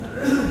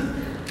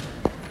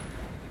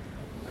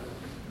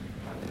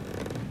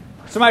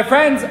So my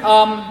friends,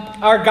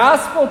 our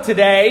gospel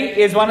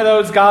today is one of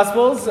those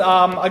gospels,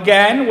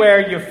 again,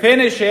 where you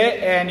finish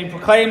it and you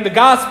proclaim the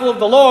gospel of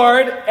the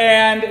Lord,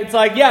 and it's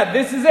like, yeah,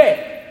 this is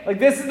it. Like,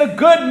 this is the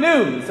good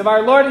news of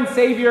our Lord and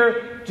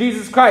Savior,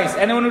 Jesus Christ.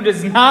 Anyone who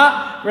does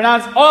not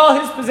renounce all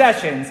his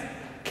possessions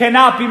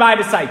cannot be my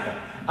disciple.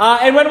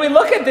 And when we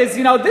look at this,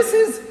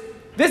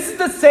 this is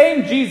the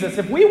same Jesus.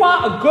 If we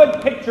want a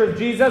good picture of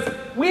Jesus,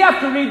 we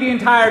have to read the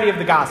entirety of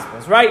the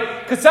Gospels,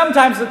 right? Because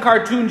sometimes the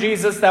cartoon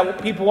Jesus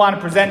that people want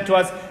to present to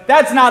us,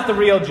 that's not the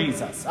real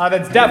Jesus.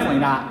 That's definitely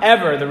not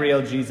ever the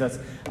real Jesus.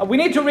 We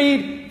need to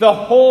read the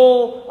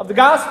whole of the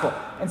Gospel.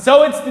 And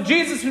so it's the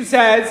Jesus who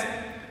says,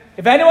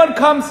 if anyone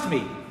comes to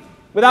me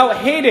without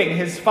hating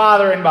his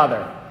father and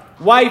mother,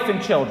 wife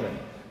and children,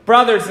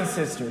 brothers and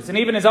sisters, and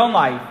even his own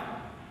life,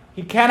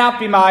 he cannot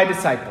be my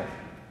disciple.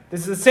 This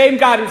is the same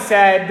God who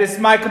said, this is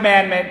my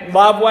commandment,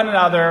 love one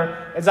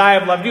another as I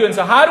have loved you. And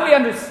so how do we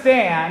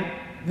understand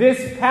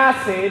this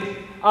passage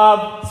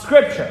of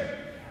Scripture?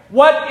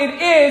 What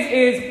it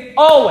is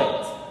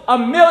always,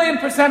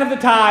 1,000,000% of the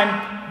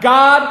time,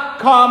 God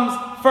comes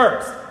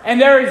first. And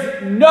there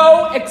is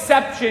no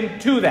exception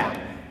to that.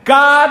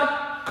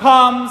 God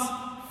comes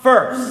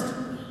first.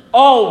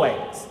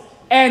 Always.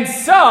 And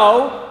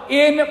so,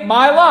 in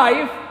my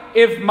life,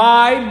 if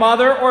my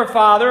mother or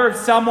father, if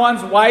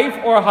someone's wife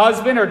or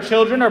husband or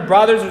children or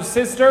brothers or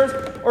sisters,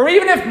 or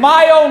even if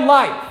my own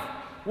life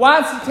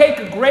wants to take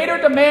a greater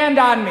demand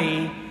on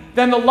me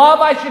than the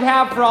love I should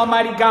have for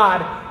Almighty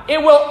God,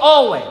 it will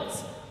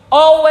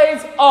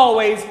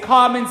always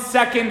come in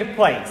second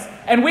place.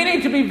 And we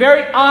need to be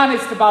very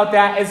honest about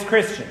that as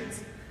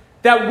Christians.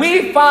 That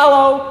we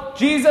follow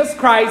Jesus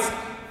Christ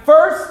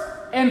first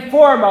and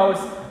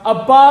foremost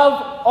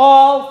above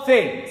all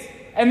things.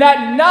 And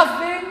that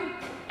nothing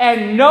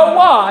and no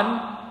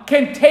one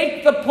can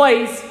take the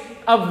place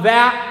of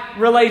that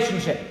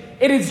relationship.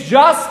 It is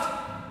just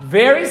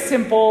very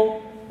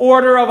simple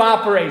order of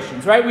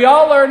operations, right? We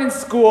all learn in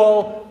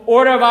school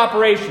order of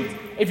operations.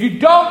 If you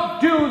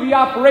don't do the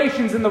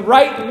operations in the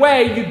right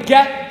way, you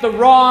get the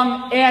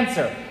wrong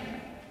answer.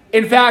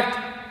 In fact,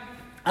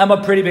 I'm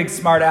a pretty big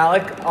smart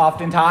aleck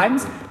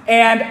oftentimes.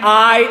 And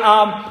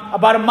I,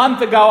 about a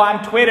month ago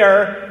on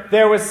Twitter,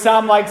 there was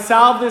some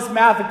solve this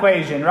math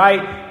equation, right?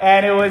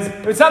 And it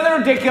was something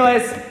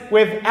ridiculous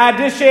with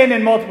addition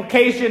and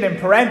multiplication and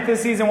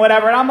parentheses and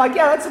whatever. And I'm like,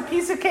 yeah, that's a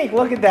piece of cake.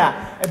 Look at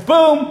that. And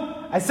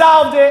boom, I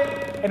solved it.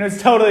 And it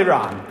was totally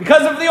wrong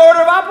because of the order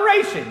of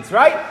operations,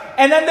 right?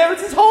 And then there was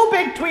this whole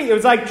big tweet. It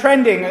was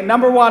trending,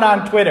 #1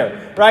 on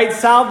Twitter, right?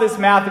 Solve this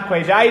math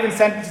equation. I even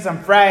sent it to some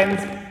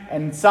friends,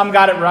 and some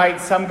got it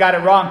right, some got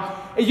it wrong.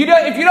 If you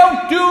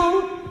don't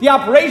do the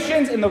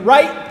operations in the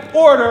right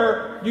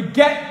order, you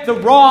get the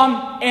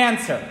wrong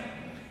answer.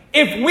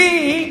 If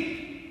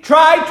we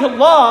try to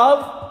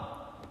love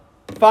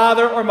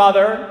father or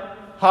mother,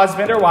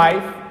 husband or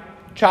wife,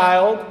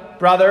 child,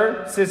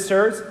 brother,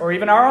 sisters, or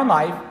even our own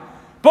life,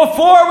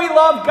 before we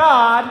love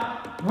God,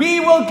 we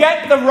will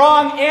get the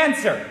wrong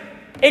answer.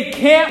 It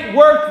can't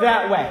work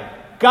that way.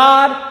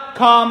 God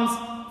comes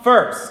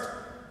first,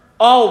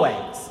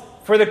 always,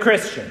 for the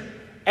Christian.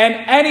 And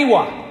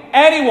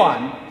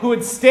anyone who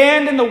would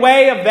stand in the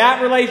way of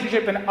that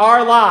relationship in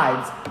our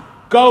lives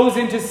goes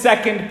into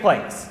second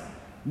place.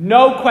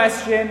 No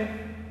question,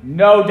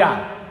 no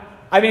doubt.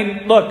 I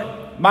mean, look,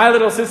 my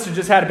little sister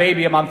just had a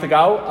baby a month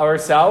ago or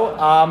so,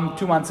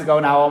 2 months ago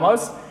now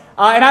almost.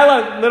 And I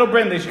love little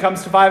Brindley. She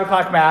comes to 5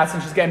 o'clock Mass,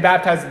 and she's getting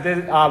baptized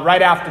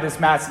right after this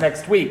Mass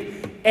next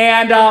week.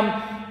 And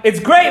it's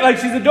great,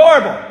 she's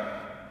adorable.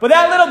 But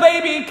that little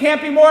baby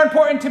can't be more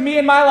important to me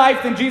in my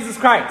life than Jesus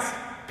Christ.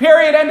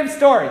 Period, end of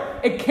story.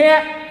 It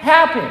can't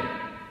happen.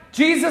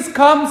 Jesus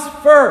comes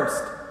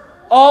first,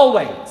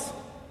 always.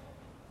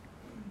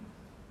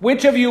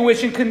 Which of you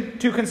wishing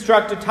to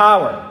construct a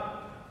tower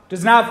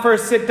does not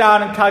first sit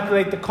down and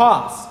calculate the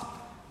cost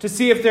to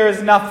see if there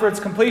is enough for its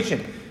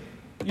completion?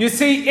 You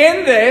see,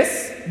 in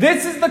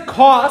this is the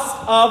cost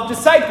of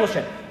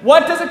discipleship.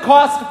 What does it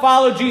cost to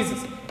follow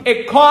Jesus?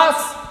 It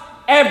costs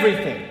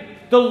everything.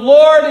 The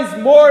Lord is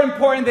more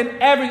important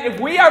than everything. If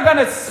we are going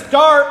to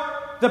start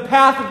the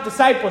path of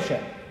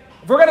discipleship,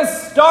 if we're going to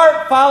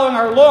start following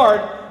our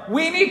Lord,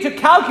 we need to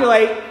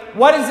calculate,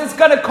 what is this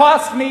going to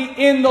cost me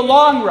in the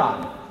long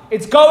run?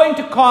 It's going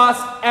to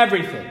cost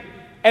everything.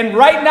 And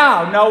right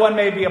now, no one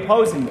may be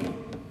opposing me.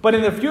 But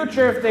in the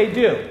future, if they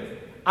do,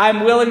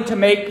 I'm willing to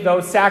make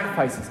those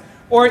sacrifices.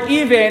 Or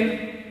even,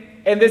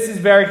 and this is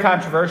very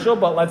controversial,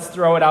 but let's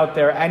throw it out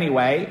there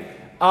anyway.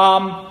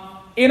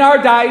 In our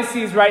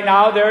diocese right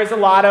now, there is a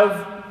lot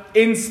of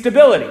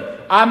instability.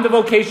 I'm the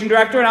vocation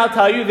director, and I'll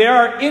tell you, there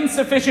are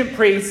insufficient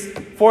priests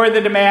for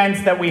the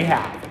demands that we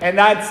have. And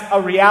that's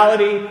a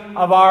reality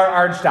of our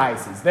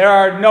archdiocese. There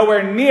are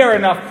nowhere near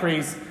enough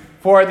priests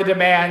for the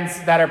demands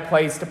that are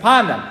placed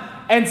upon them.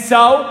 And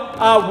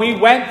so we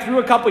went through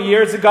a couple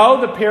years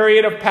ago the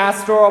period of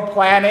pastoral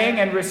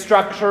planning and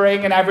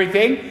restructuring and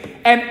everything.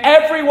 And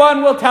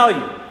everyone will tell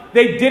you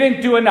they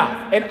didn't do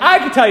enough. And I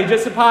can tell you,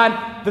 just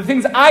upon the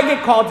things I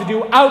get called to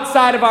do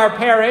outside of our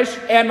parish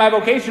and my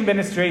vocation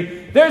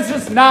ministry, there's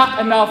just not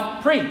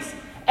enough priests.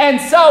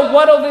 And so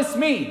what'll this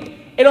mean?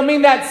 It'll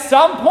mean that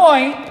some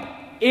point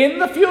in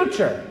the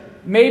future,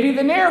 maybe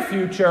the near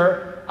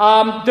future,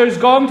 there's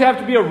going to have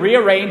to be a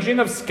rearranging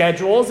of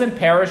schedules and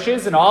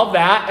parishes and all of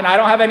that. And I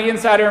don't have any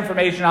insider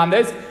information on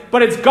this,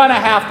 but it's going to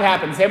have to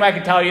happen. Same way I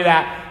can tell you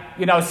that,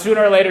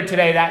 sooner or later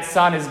today, that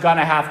sun is going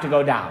to have to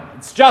go down.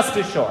 It's just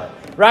as sure,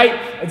 right?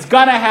 It's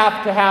going to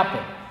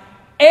happen.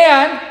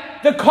 And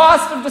the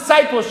cost of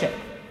discipleship.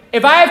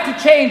 If I have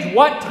to change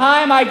what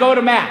time I go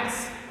to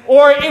Mass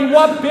or in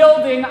what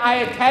building I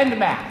attend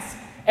Mass,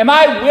 am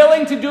I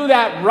willing to do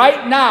that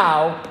right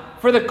now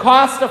for the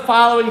cost of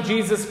following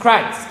Jesus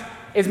Christ?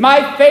 Is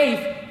my faith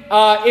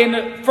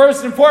in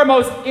first and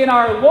foremost in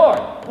our Lord?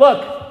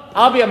 Look,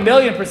 I'll be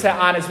 1,000,000%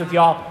 honest with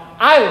y'all.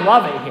 I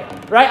love it here,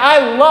 right?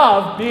 I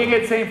love being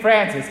at St.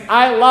 Francis.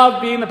 I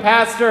love being the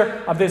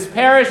pastor of this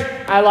parish.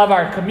 I love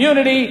our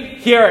community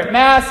here at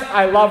Mass.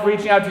 I love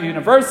reaching out to the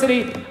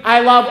university. I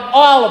love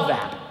all of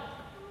that.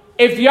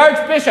 If the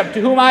Archbishop,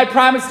 to whom I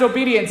promised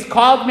obedience,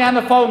 called me on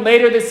the phone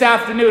later this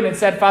afternoon and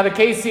said, Father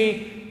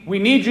Casey, we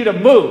need you to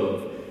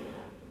move,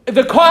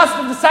 the cost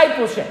of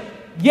discipleship,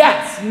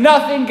 yes,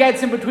 nothing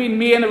gets in between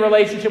me and the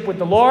relationship with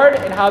the Lord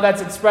and how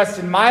that's expressed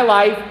in my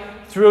life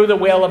through the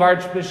will of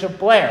Archbishop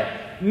Blair.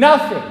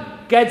 Nothing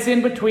gets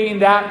in between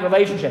that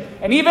relationship.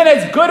 And even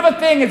as good of a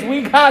thing as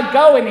we got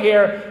going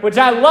here, which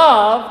I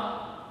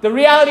love, the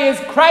reality is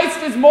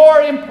Christ is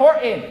more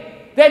important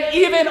than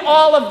even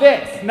all of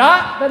this.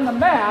 Not than the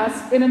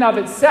Mass in and of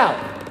itself,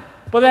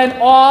 but then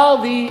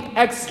all the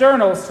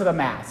externals to the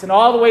Mass and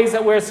all the ways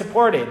that we're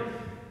supported.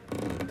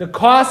 The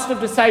cost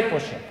of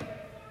discipleship.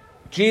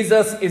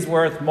 Jesus is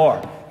worth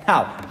more.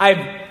 Now,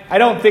 I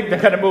don't think they're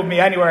going to move me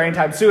anywhere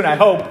anytime soon. I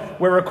hope.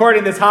 We're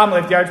recording this homily.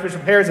 If the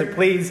Archbishop hears it,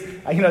 please,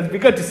 it'd be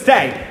good to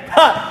stay.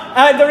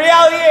 But the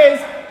reality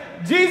is,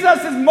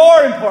 Jesus is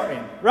more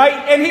important, right?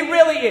 And he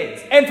really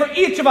is. And for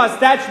each of us,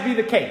 that should be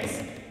the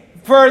case.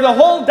 For the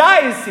whole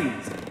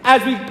diocese,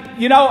 as we,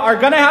 are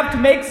going to have to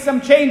make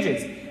some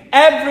changes,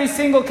 every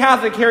single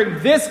Catholic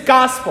hearing this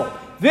gospel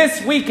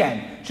this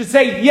weekend should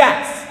say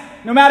yes.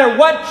 No matter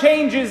what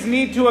changes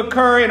need to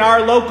occur in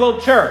our local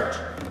church,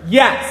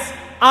 yes,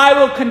 I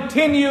will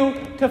continue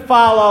to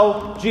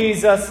follow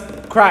Jesus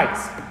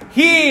Christ.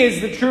 He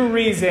is the true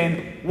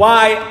reason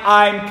why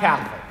I'm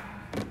Catholic.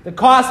 The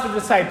cost of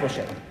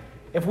discipleship.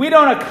 If we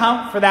don't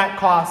account for that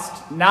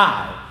cost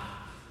now,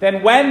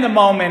 then when the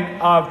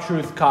moment of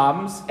truth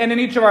comes, and in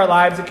each of our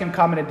lives it can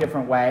come in a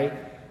different way,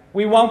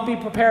 we won't be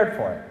prepared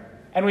for it,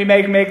 and we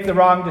may make the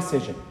wrong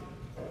decision.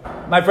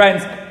 My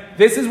friends,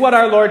 this is what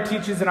our Lord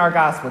teaches in our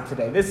gospel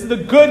today. This is the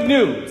good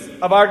news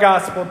of our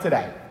gospel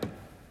today.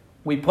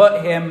 We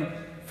put him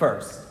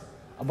first,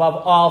 above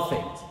all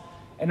things.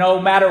 And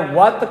no matter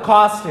what the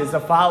cost is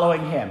of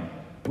following him,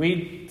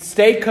 we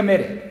stay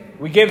committed.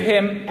 We give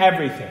him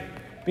everything.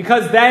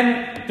 Because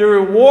then the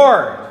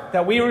reward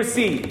that we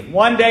receive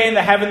one day in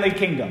the heavenly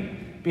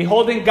kingdom,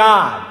 beholding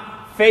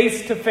God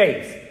face to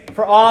face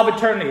for all of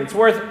eternity, it's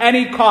worth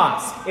any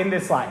cost in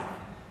this life.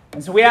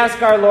 And so we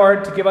ask our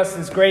Lord to give us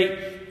this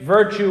great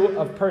virtue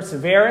of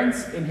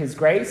perseverance in his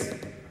grace.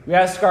 We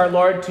ask our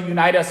Lord to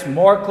unite us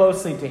more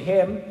closely to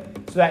him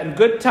so that in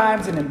good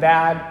times and in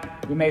bad,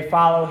 we may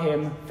follow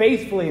him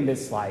faithfully in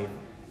this life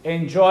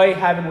and enjoy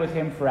heaven with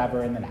him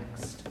forever in the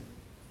next.